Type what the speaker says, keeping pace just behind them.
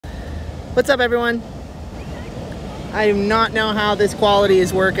What's up, everyone? I do not know how this quality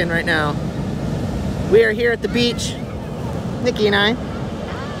is working right now. We are here at the beach, Nikki and I.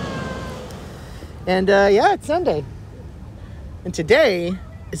 And yeah, it's Sunday. And today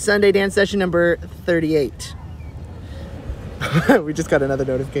is Sunday dance session number 38. We just got another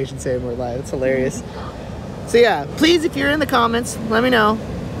notification saying we're live. It's hilarious. So yeah, please, if you're in the comments, let me know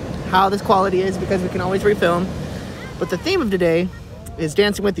how this quality is, because we can always refilm. But the theme of today is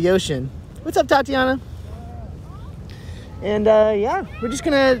dancing with the ocean. What's up, Tatiana? And yeah, we're just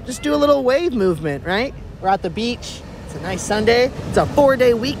gonna do a little wave movement, right? We're at the beach. It's a nice Sunday. It's a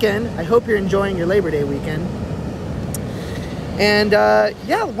 4-day weekend. I hope you're enjoying your Labor Day weekend. And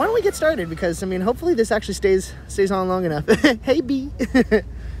yeah, why don't we get started? Because I mean, hopefully this actually stays on long enough. Hey, B.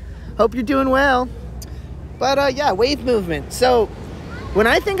 Hope you're doing well. But yeah, wave movement. So when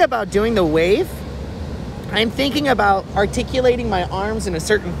I think about doing the wave, I'm thinking about articulating my arms in a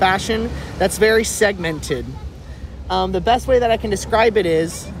certain fashion that's very segmented. The best way that I can describe it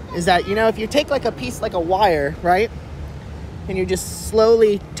is that, you know, if you take like a piece, like a wire, right? And you just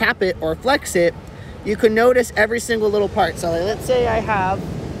slowly tap it or flex it, you can notice every single little part. So like, let's say I have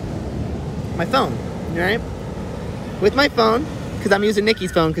my phone, right? With my phone, because I'm using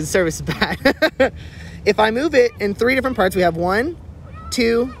Nikki's phone because the service is bad. If I move it in 3 different parts, we have 1,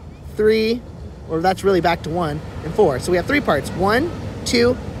 2, 3, or that's really back to 1 and 4. So we have 3 parts, 1,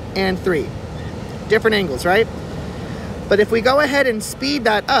 2, and 3. Different angles, right? But if we go ahead and speed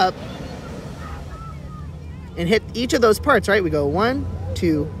that up and hit each of those parts, right? We go 1,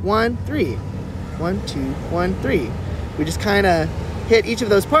 2, 1, 3. 1, 2, 1, 3. We just kind of hit each of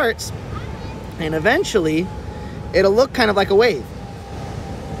those parts, and eventually it'll look kind of like a wave.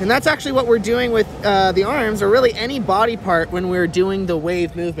 And that's actually what we're doing with the arms, or really any body part, when we're doing the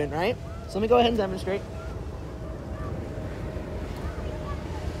wave movement, right? So let me go ahead and demonstrate.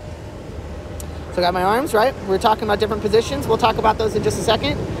 So I got my arms, right? We're talking about different positions. We'll talk about those in just a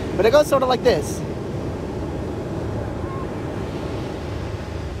second. But it goes sort of like this.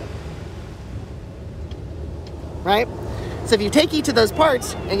 Right? So if you take each of those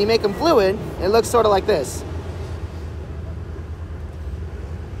parts and you make them fluid, it looks sort of like this.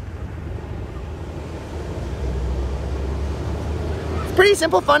 Pretty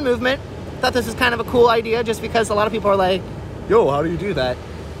simple, fun movement. Thought this was kind of a cool idea, just because a lot of people are like, yo, how do you do that?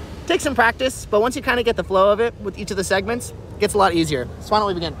 Take some practice, but once you kind of get the flow of it with each of the segments, it gets a lot easier. So why don't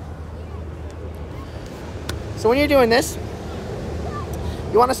we begin? So when you're doing this,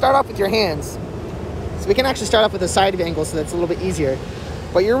 you want to start off with your hands. So we can actually start off with a side angle so that's a little bit easier.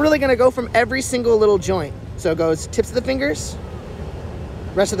 But you're really going to go from every single little joint. So it goes tips of the fingers,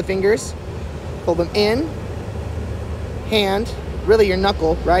 rest of the fingers, pull them in, hand, really your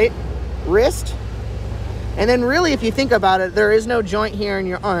knuckle, right? Wrist. And then really, if you think about it, there is no joint here in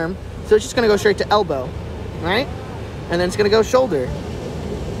your arm. So it's just going to go straight to elbow, right? And then it's going to go shoulder.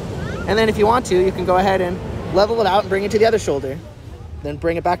 And then if you want to, you can go ahead and level it out and bring it to the other shoulder. Then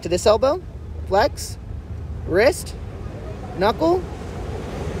bring it back to this elbow, flex, wrist, knuckle,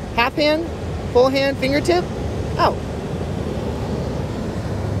 half hand, full hand, fingertip, out.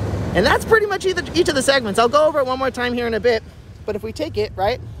 And that's pretty much each of the segments. I'll go over it one more time here in a bit. But if we take it,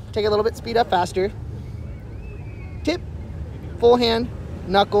 right, take it a little bit, speed up faster. Tip, full hand,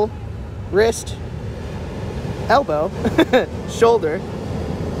 knuckle, wrist, elbow, shoulder,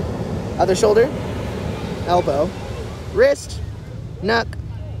 other shoulder, elbow, wrist, knuck.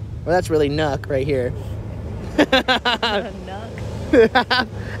 Well, that's really knuck right here.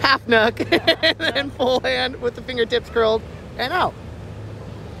 Half knuck, and then full hand with the fingertips curled and out.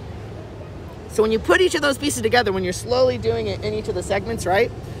 So when you put each of those pieces together, when you're slowly doing it in each of the segments,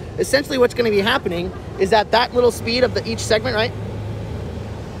 right? Essentially what's going to be happening is that little speed of each segment, right?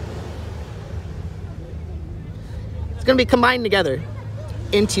 It's going to be combined together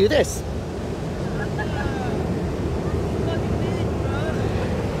into this.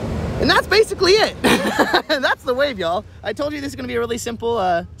 And that's basically it. That's the wave, y'all. I told you this is going to be a really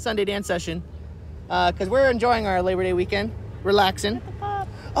simple Sunday dance session because we're enjoying our Labor Day weekend, relaxing.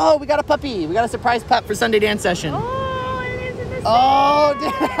 Oh, we got a puppy. We got a surprise pup for Sunday dance session. Oh, it is in the sand.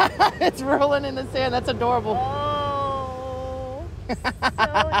 Oh, it's rolling in the sand. That's adorable. Oh, so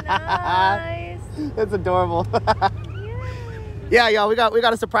nice. That's adorable. Yeah, y'all, we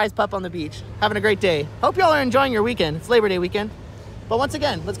got a surprise pup on the beach. Having a great day. Hope y'all are enjoying your weekend. It's Labor Day weekend. But once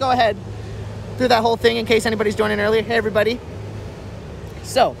again, let's go ahead through that whole thing in case anybody's joining earlier. Hey, everybody.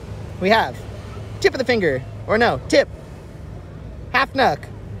 So, we have tip of the finger, or no, tip, half knuck,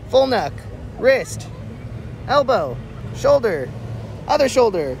 full knuck, wrist, elbow, shoulder, other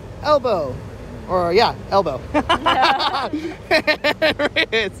shoulder, elbow, or yeah, elbow,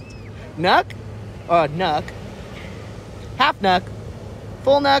 wrist, Nuck, nuck, half nuck,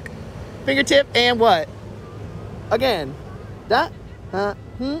 full nuck, fingertip, and what? Again. That,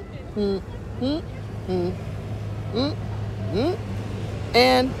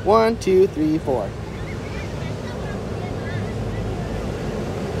 and 1, 2, 3, 4.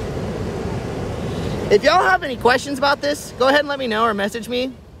 If y'all have any questions about this, go ahead and let me know or message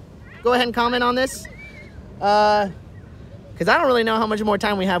me. Go ahead and comment on this. Because I don't really know how much more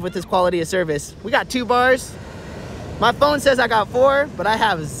time we have with this quality of service. We got 2 bars. My phone says I got 4, but I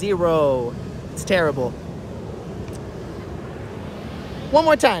have 0. It's terrible. One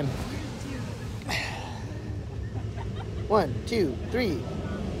more time. 1, 2, 3,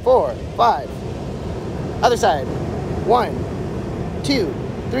 4, 5. Other side. 1, 2,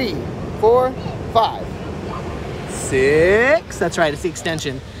 3, 4, 5. 6. That's right, it's the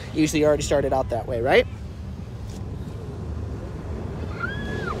extension. Usually you already started out that way, right?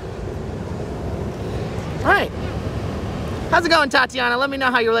 All right. How's it going, Tatiana? Let me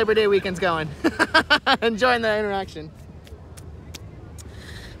know how your Labor Day weekend's going. Enjoying the interaction.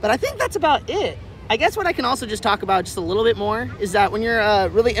 But I think that's about it. I guess what I can also just talk about just a little bit more is that when you're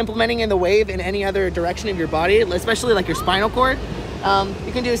really implementing in the wave in any other direction of your body, especially like your spinal cord,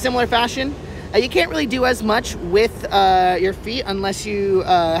 you can do a similar fashion. You can't really do as much with your feet unless you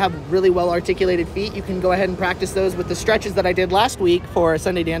have really well articulated feet. You can go ahead and practice those with the stretches that I did last week for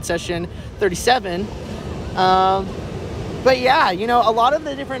Sunday Dance Session 37. But yeah, you know, a lot of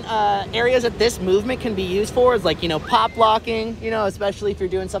the different areas that this movement can be used for is like, you know, pop locking, you know, especially if you're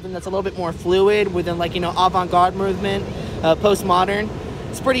doing something that's a little bit more fluid within like, you know, avant-garde movement, postmodern.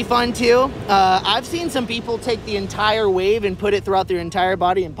 It's pretty fun too. I've seen some people take the entire wave and put it throughout their entire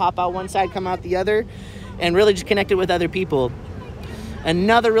body and pop out one side, come out the other, and really just connect it with other people.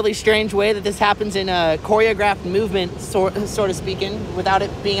 Another really strange way that this happens in a choreographed movement, sort of speaking, without it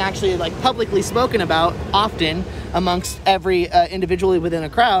being actually like publicly spoken about often amongst every individually within a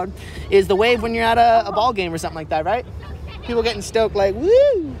crowd, is the wave when you're at a ball game or something like that, right? People getting stoked like,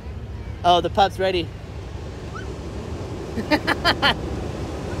 woo! Oh, the pup's ready.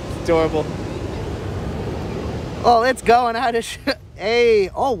 Adorable. Oh, it's going out of hey,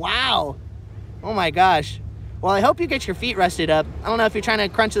 oh wow. Oh my gosh. Well, I hope you get your feet rested up. I don't know if you're trying to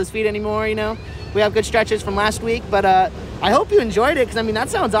crunch those feet anymore, you know. We have good stretches from last week, but I hope you enjoyed it, because I mean, that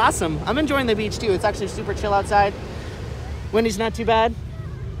sounds awesome. I'm enjoying the beach too. It's actually super chill outside. Windy's not too bad,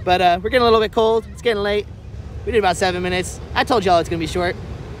 but we're getting a little bit cold. It's getting late. We did about 7 minutes. I told y'all it's gonna be short.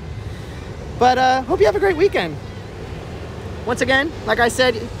 But hope you have a great weekend. Once again, like I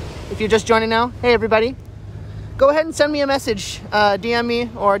said, if you're just joining now, hey everybody, go ahead and send me a message, DM me,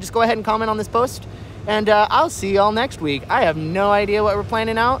 or just go ahead and comment on this post. And I'll see y'all next week. I have no idea what we're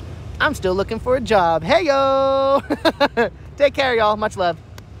planning out. I'm still looking for a job. Hey, yo! Take care, y'all. Much love.